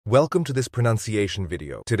Welcome to this pronunciation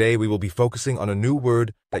video. Today we will be focusing on a new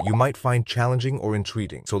word that you might find challenging or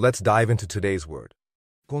intriguing. So let's dive into today's word.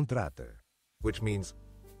 Contrata, which means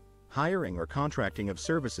hiring or contracting of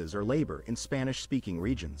services or labor in Spanish-speaking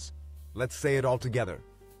regions. Let's say it all together.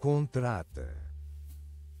 Contrata.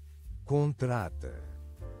 Contrata.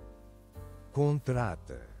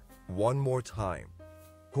 Contrata. One more time.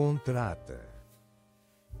 Contrata.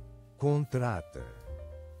 Contrata.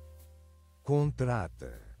 Contrata.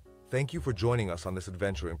 Thank you for joining us on this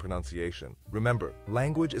adventure in pronunciation. Remember,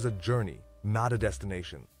 language is a journey, not a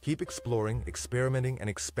destination. Keep exploring, experimenting, and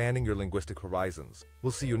expanding your linguistic horizons.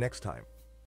 We'll see you next time.